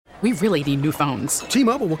We really need new phones.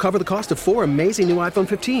 T-Mobile will cover the cost of 4 amazing new iPhone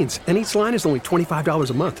 15s, and each line is only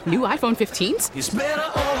 $25 a month. New iPhone 15s? It's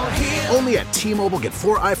better over here. Only at T-Mobile, get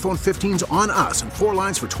 4 iPhone 15s on us and 4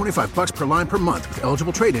 lines for $25 per line per month with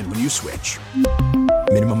eligible trade-in when you switch.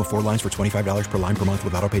 Minimum of 4 lines for $25 per line per month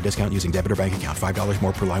with autopay discount using debit or bank account. $5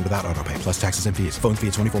 more per line without autopay, plus taxes and fees. Phone fee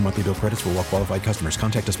at 24 monthly bill credits for well-qualified customers.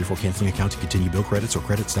 Contact us before canceling account to continue bill credits or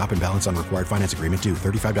credit stop and balance on required finance agreement due.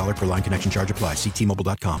 $35 per line connection charge applies. See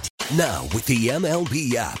T-Mobile.com. Now, with the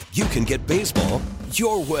MLB app, you can get baseball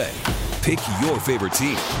your way. Pick your favorite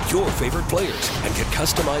team, your favorite players, and get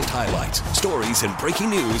customized highlights, stories, and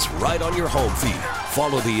breaking news right on your home feed.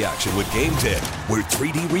 Follow the action with Game Day, where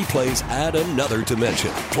 3D replays add another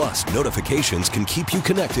dimension. Plus, notifications can keep you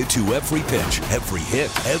connected to every pitch, every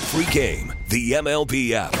hit, every game. The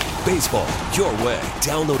MLB app. Baseball your way.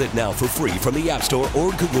 Download it now for free from the App Store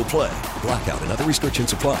or Google Play. Blackout and other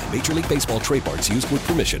restrictions apply. Major League Baseball trademarks used with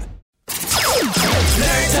permission.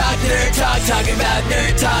 Nerd Talk, talking about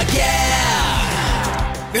Nerd Talk,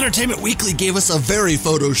 yeah! Entertainment Weekly gave us a very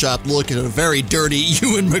photoshopped look at a very dirty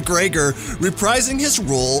Ewan McGregor reprising his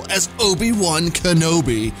role as Obi-Wan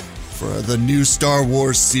Kenobi for the new Star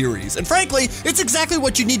Wars series. And frankly, it's exactly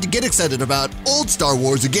what you need to get excited about old Star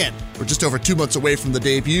Wars again. We're just over 2 months away from the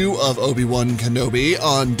debut of Obi-Wan Kenobi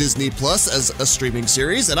on Disney Plus as a streaming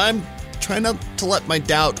series, and I'm trying not to let my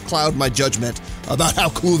doubt cloud my judgment about how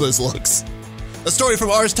cool this looks. A story from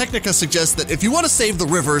Ars Technica suggests that if you want to save the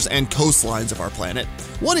rivers and coastlines of our planet,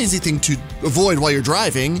 one easy thing to avoid while you're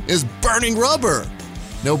driving is burning rubber.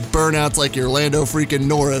 No burnouts like your Lando freaking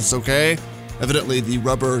Norris, okay? Evidently, the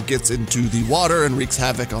rubber gets into the water and wreaks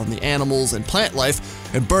havoc on the animals and plant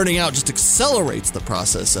life, and burning out just accelerates the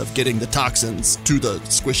process of getting the toxins to the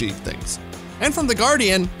squishy things. And from The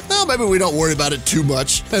Guardian, well, maybe we don't worry about it too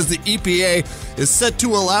much, as the EPA is set to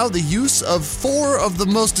allow the use of 4 of the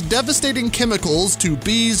most devastating chemicals to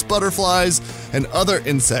bees, butterflies, and other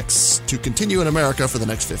insects to continue in America for the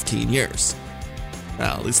next 15 years.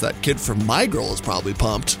 Now, at least that kid from My Girl is probably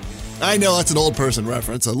pumped. I know that's an old person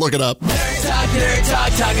reference, so look it up. Nerd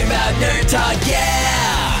Talk, talking about Nerd Talk,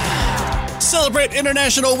 yeah! Celebrate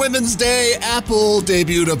International Women's Day, Apple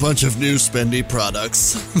debuted a bunch of new spendy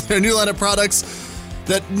products. Their new line of products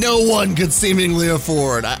that no one could seemingly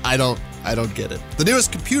afford. I don't get it. The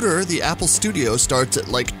newest computer, the Apple Studio, starts at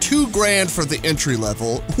like $2,000 for the entry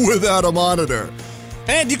level without a monitor.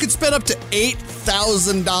 And you can spend up to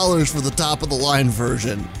 $8,000 for the top of the line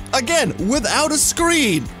version. Again, without a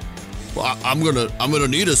screen. Well, I'm gonna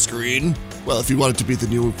need a screen. Well, if you want it to be the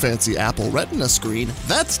new fancy Apple Retina screen,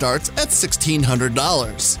 that starts at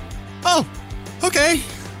 $1,600. Oh, okay.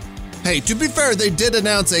 Hey, to be fair, they did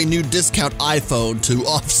announce a new discount iPhone to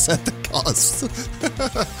offset the costs.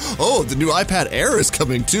 Oh, the new iPad Air is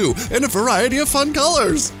coming too, in a variety of fun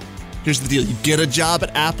colors. Here's the deal. You get a job at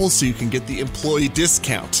Apple so you can get the employee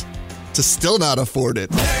discount to still not afford it.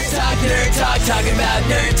 Nerd Talk, talking about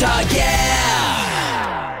Nerd Talk, yeah!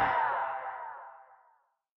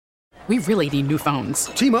 We really need new phones.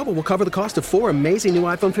 T-Mobile will cover the cost of 4 amazing new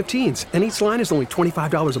iPhone 15s, and each line is only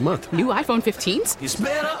 $25 a month. New iPhone 15s? It's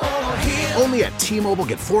better over here. Only at T-Mobile,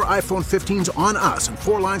 get 4 iPhone 15s on us and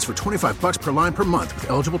 4 lines for $25 per line per month with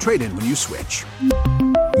eligible trade-in when you switch.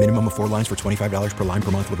 Minimum of 4 lines for $25 per line per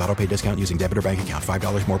month with autopay discount using debit or bank account.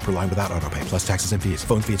 $5 more per line without autopay, plus taxes and fees.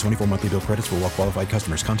 Phone fee at 24 monthly bill credits for well-qualified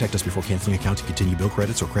customers. Contact us before canceling account to continue bill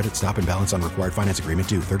credits or credit stop and balance on required finance agreement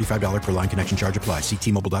due. $35 per line connection charge applies. See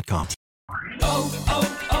T-Mobile.com.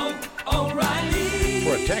 O'Reilly.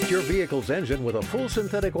 Protect your vehicle's engine with a full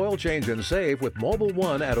synthetic oil change and save with Mobil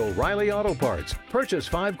 1 at O'Reilly Auto Parts. Purchase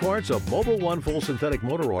 5 quarts of Mobil 1 full synthetic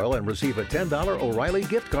motor oil and receive a $10 O'Reilly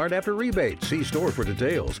gift card after rebate. See store for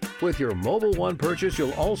details. With your Mobil 1 purchase,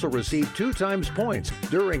 you'll also receive 2 times points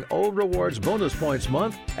during O Rewards Bonus Points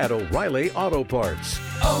Month at O'Reilly Auto Parts.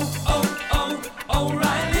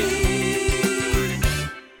 O'Reilly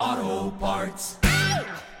Auto Parts.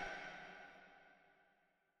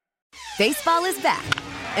 Baseball is back,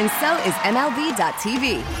 and so is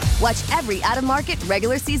MLB.tv. Watch every out-of-market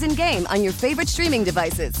regular season game on your favorite streaming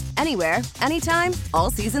devices, anywhere, anytime,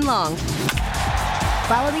 all season long.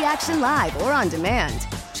 Follow the action live or on demand.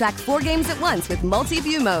 Track 4 games at once with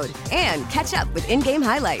multi-view mode and catch up with in-game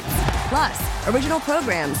highlights. Plus, original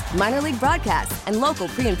programs, minor league broadcasts, and local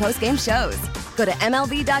pre- and post-game shows. Go to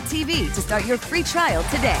MLB.tv to start your free trial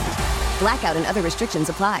today. Blackout and other restrictions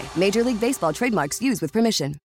apply. Major League Baseball trademarks used with permission.